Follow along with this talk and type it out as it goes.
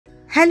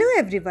Hello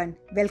everyone,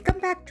 welcome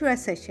back to our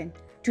session.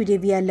 Today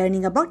we are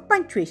learning about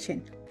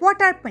punctuation.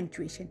 What are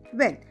punctuation?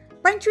 Well,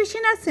 punctuation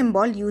are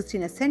symbols used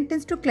in a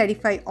sentence to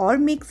clarify or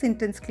make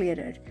sentence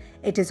clearer.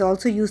 It is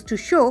also used to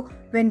show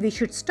when we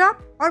should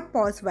stop or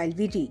pause while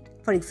we read.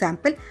 For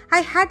example,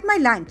 I had my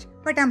lunch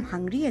but I'm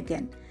hungry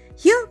again.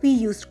 Here we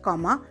used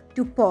comma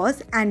to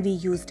pause and we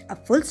used a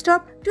full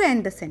stop to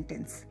end the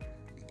sentence.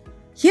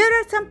 Here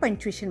are some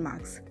punctuation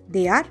marks.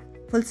 They are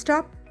full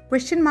stop,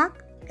 question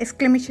mark,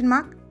 exclamation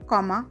mark,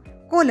 comma,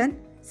 colon,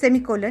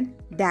 semicolon,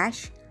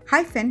 dash,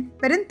 hyphen,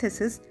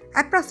 parenthesis,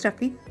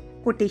 apostrophe,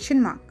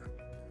 quotation mark.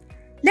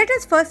 Let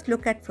us first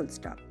look at full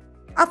stop.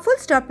 A full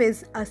stop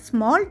is a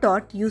small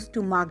dot used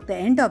to mark the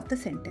end of the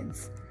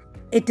sentence.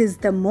 It is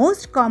the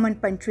most common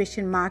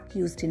punctuation mark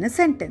used in a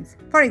sentence.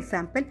 For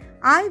example,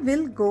 I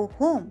will go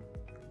home.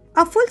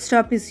 A full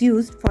stop is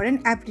used for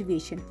an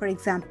abbreviation. For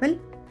example,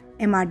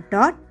 MR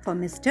dot for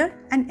Mr.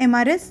 and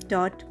MRS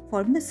dot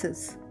for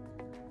Mrs.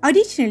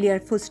 Additionally, a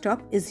full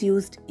stop is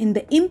used in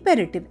the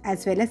imperative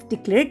as well as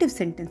declarative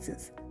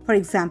sentences. For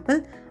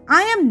example,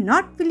 I am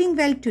not feeling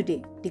well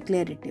today,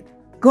 declarative.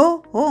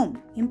 Go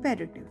home,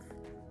 imperative.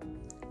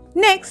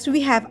 Next,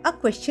 we have a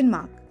question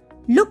mark.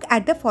 Look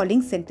at the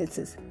following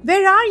sentences.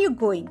 Where are you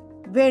going?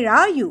 Where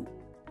are you?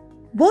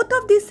 Both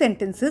of these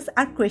sentences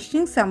are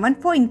questioning someone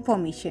for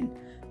information.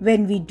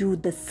 When we do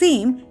the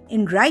same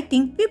in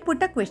writing, we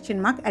put a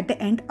question mark at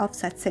the end of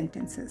such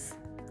sentences.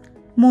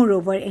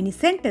 Moreover, any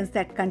sentence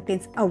that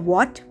contains a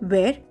what,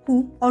 where,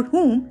 who, or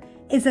whom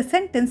is a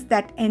sentence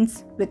that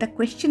ends with a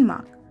question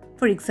mark.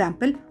 For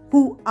example,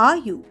 who are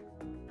you?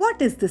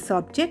 What is this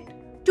object?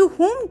 To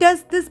whom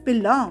does this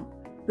belong?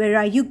 Where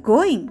are you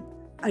going?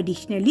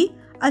 Additionally,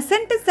 a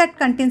sentence that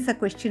contains a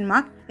question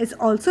mark is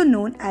also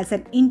known as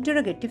an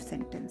interrogative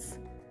sentence.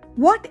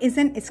 What is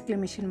an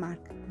exclamation mark?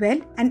 Well,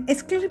 an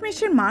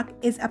exclamation mark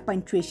is a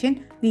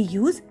punctuation we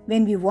use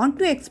when we want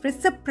to express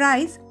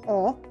surprise,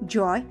 awe,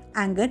 joy,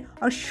 anger,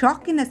 or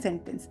shock in a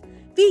sentence.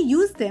 We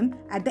use them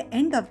at the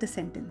end of the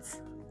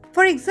sentence.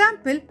 For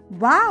example,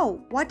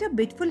 wow, what a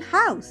beautiful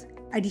house.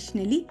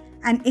 Additionally,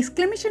 an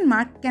exclamation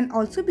mark can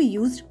also be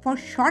used for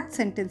short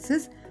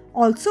sentences,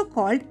 also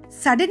called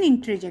sudden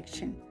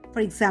interjection. For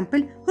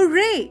example,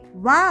 hooray,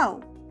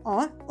 wow,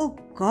 or oh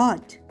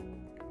God.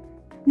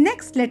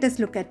 Next, let us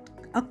look at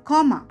a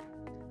comma.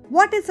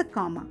 What is a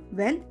comma?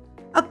 Well,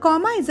 a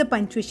comma is a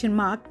punctuation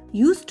mark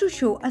used to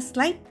show a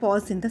slight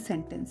pause in the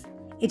sentence.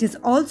 It is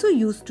also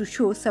used to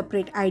show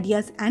separate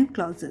ideas and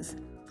clauses.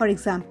 For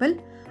example,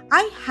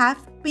 I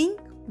have pink,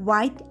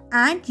 white,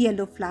 and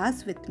yellow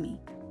flowers with me.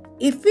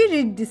 If we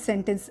read this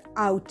sentence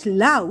out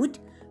loud,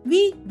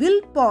 we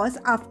will pause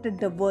after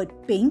the word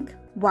pink,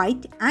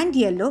 white, and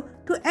yellow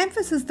to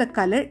emphasize the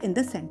color in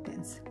the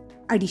sentence.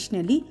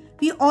 Additionally,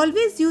 we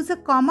always use a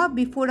comma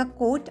before a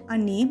quote, a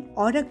name,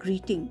 or a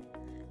greeting.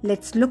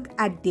 Let's look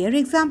at their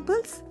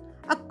examples.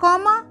 A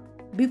comma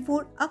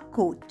before a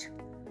quote.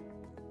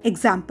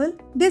 Example,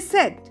 they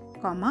said,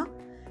 comma,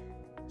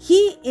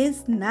 he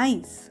is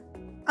nice.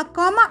 A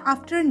comma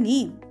after a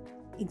name.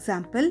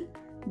 Example,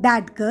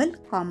 that girl,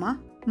 comma,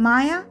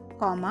 Maya,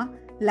 comma,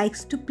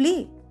 likes to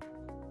play.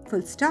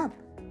 Full stop.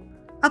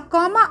 A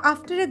comma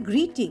after a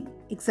greeting.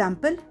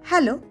 Example,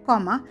 hello,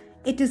 comma,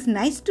 it is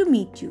nice to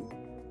meet you.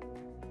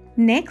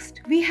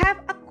 Next, we have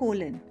a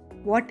colon.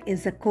 What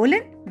is a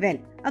colon? Well,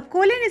 a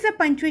colon is a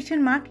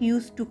punctuation mark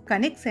used to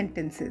connect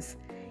sentences,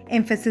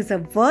 emphasize a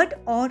word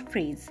or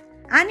phrase,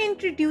 and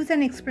introduce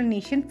an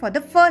explanation for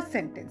the first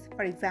sentence.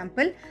 For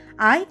example,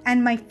 I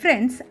and my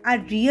friends are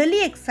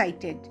really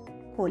excited,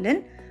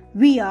 colon,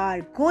 we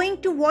are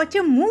going to watch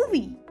a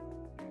movie.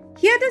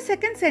 Here the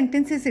second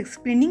sentence is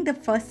explaining the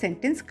first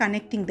sentence,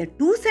 connecting the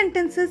two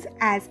sentences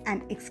as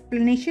an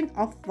explanation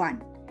of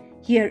one.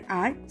 Here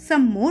are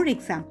some more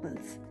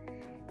examples.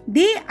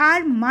 They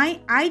are my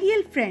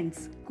ideal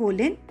friends,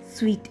 colon,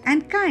 sweet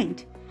and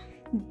kind.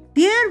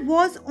 There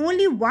was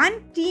only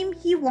one team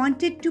he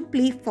wanted to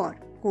play for,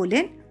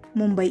 colon,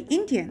 Mumbai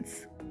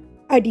Indians.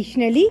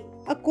 Additionally,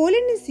 a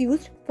colon is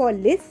used for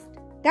lists,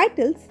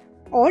 titles,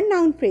 or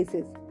noun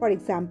phrases. For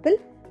example,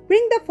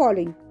 bring the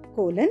following,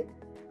 colon,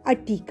 a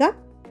teacup,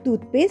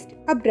 toothpaste,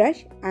 a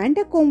brush, and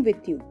a comb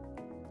with you.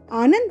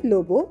 Anand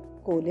Lobo,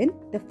 colon,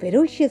 the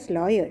ferocious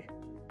lawyer.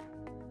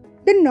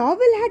 The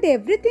novel had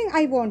everything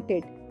I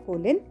wanted,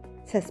 colon,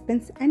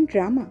 suspense and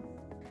drama.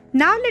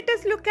 Now let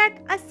us look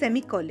at a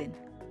semicolon.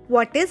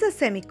 What is a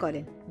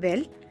semicolon?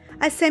 Well,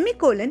 a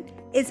semicolon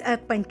is a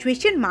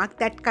punctuation mark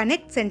that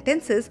connects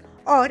sentences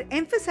or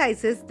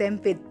emphasizes them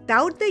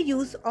without the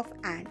use of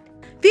and.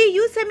 We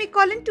use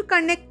semicolon to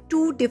connect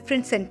two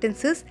different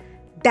sentences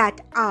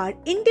that are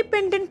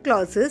independent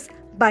clauses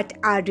but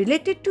are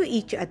related to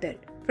each other.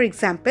 For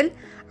example,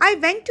 I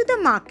went to the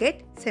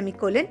market,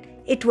 semicolon,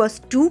 it was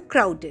too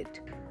crowded.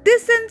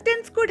 This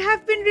sentence could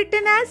have been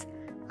written as,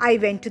 I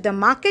went to the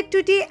market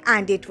today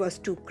and it was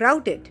too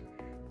crowded.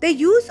 The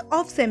use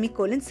of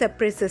semicolon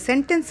separates the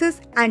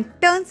sentences and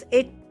turns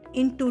it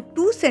into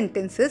two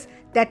sentences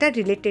that are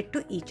related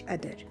to each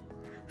other.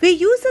 We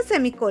use a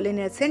semicolon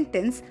in a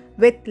sentence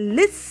with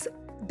lists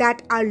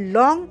that are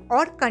long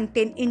or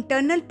contain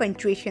internal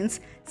punctuations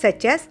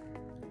such as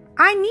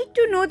I need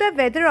to know the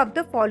weather of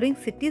the following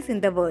cities in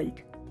the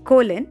world,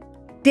 colon,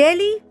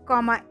 Delhi,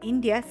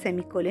 India,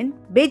 semicolon,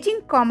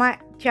 Beijing,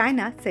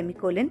 China,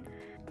 semicolon,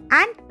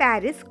 and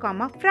Paris,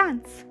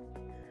 France.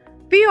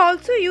 We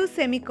also use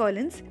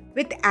semicolons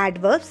with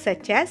adverbs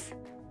such as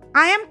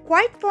I am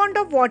quite fond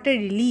of water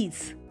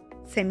lilies,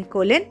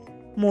 semicolon,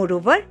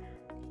 moreover,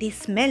 they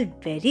smell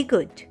very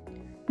good.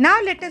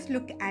 Now let us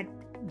look at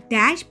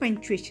dash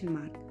punctuation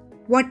mark.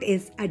 What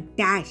is a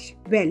dash?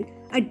 Well,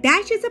 a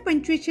dash is a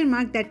punctuation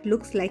mark that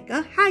looks like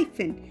a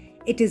hyphen.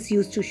 It is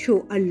used to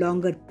show a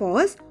longer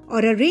pause or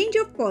a range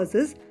of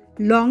pauses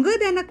longer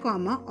than a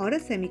comma or a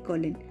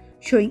semicolon,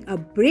 showing a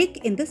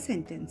break in the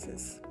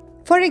sentences.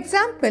 For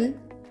example,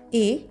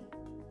 A.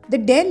 The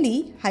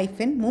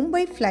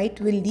Delhi-Mumbai flight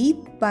will leave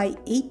by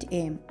 8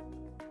 am.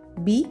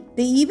 B.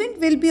 The event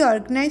will be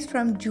organized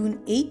from June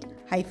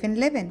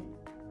 8-11.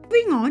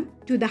 Moving on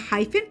to the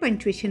hyphen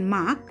punctuation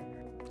mark.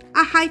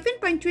 A hyphen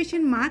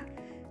punctuation mark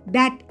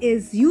that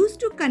is used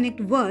to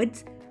connect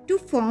words to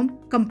form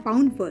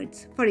compound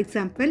words. For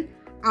example,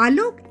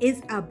 Alok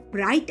is a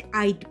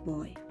bright-eyed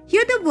boy.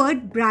 Here the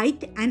word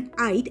bright and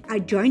eyed are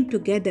joined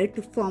together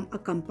to form a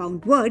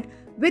compound word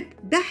with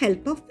the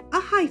help of a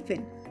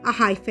hyphen. A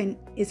hyphen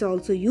is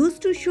also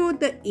used to show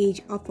the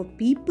age of a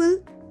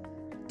people,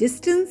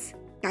 distance,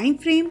 time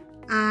frame,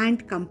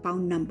 and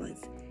compound numbers.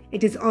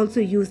 It is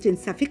also used in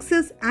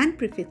suffixes and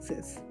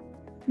prefixes.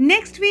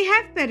 Next we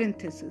have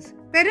parentheses.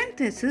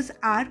 Parentheses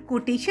are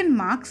quotation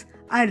marks,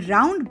 a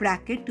round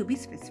bracket to be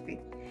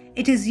specific.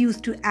 It is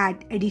used to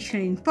add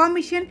additional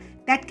information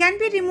that can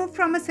be removed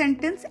from a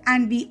sentence,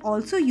 and we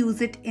also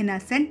use it in a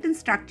sentence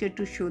structure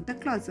to show the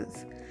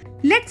clauses.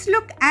 Let's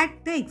look at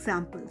the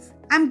examples.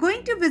 I'm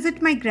going to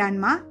visit my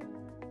grandma,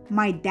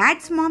 my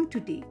dad's mom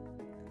today.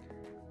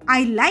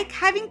 I like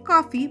having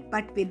coffee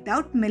but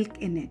without milk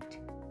in it.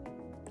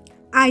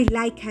 I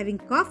like having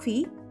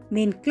coffee,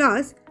 main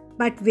clause,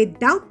 but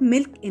without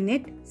milk in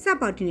it,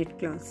 subordinate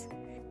clause.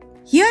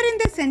 Here in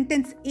the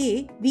sentence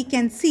A, we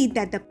can see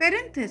that the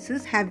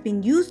parentheses have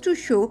been used to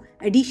show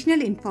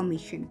additional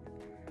information.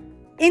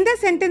 In the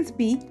sentence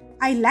B,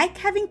 I like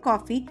having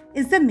coffee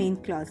is the main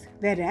clause,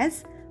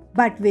 whereas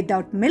but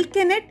without milk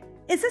in it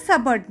is a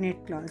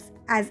subordinate clause,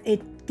 as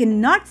it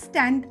cannot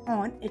stand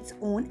on its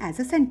own as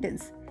a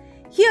sentence.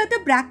 Here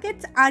the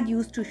brackets are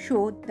used to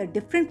show the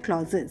different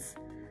clauses.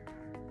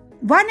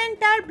 One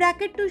entire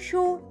bracket to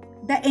show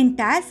the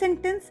entire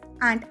sentence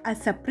and a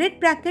separate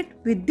bracket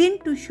within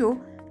to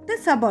show the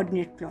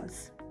subordinate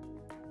clause.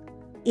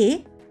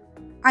 A.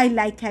 I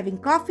like having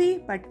coffee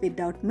but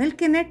without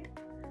milk in it.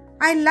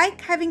 I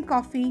like having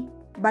coffee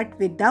but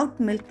without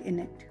milk in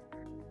it.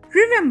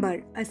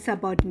 Remember, a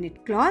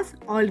subordinate clause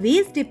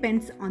always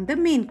depends on the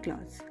main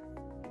clause.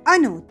 A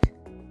note: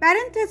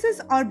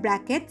 parentheses or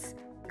brackets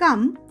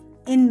come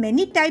in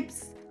many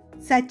types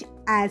such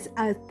as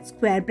a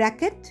square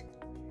bracket,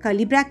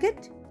 curly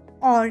bracket,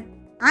 or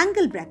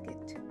angle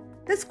bracket.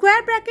 The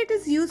square bracket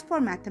is used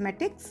for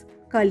mathematics,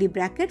 curly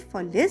bracket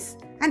for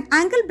lists, and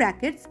angle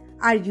brackets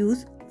are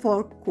used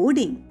for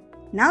coding.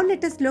 Now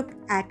let us look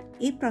at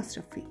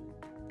apostrophe.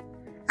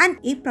 An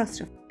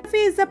apostrophe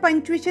is a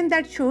punctuation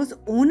that shows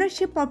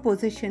ownership or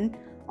possession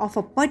of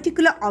a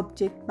particular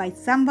object by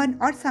someone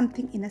or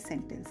something in a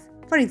sentence.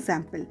 For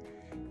example,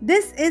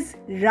 this is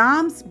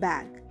Ram's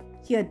bag.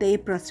 Here the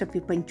apostrophe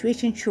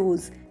punctuation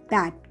shows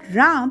that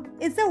Ram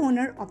is the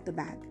owner of the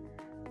bag.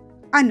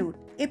 A note: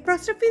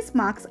 apostrophes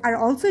marks are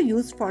also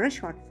used for a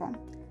short form.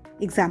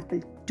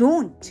 Example: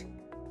 don't,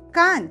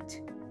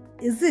 can't,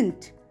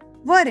 isn't,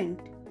 weren't,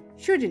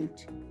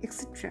 shouldn't,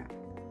 etc.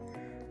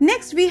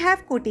 Next we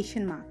have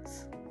quotation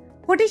marks.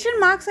 Quotation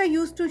marks are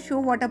used to show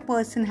what a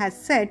person has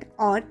said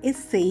or is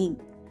saying.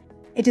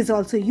 It is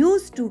also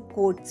used to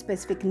quote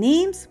specific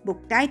names,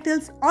 book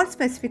titles, or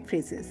specific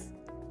phrases.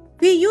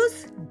 We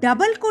use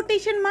double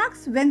quotation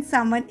marks when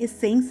someone is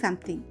saying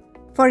something.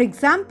 For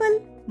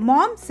example,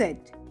 Mom said,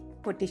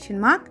 quotation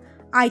mark,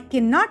 I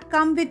cannot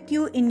come with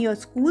you in your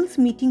school's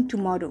meeting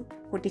tomorrow,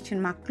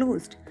 quotation mark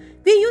closed.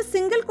 We use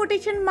single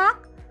quotation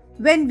mark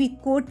when we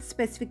quote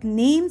specific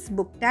names,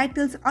 book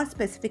titles, or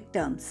specific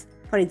terms.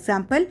 For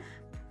example,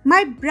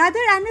 my brother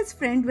and his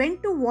friend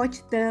went to watch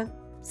the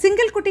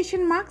single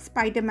quotation mark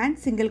Spider-Man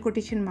single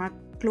quotation mark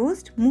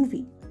closed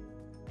movie.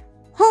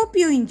 Hope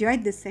you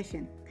enjoyed this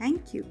session.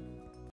 Thank you.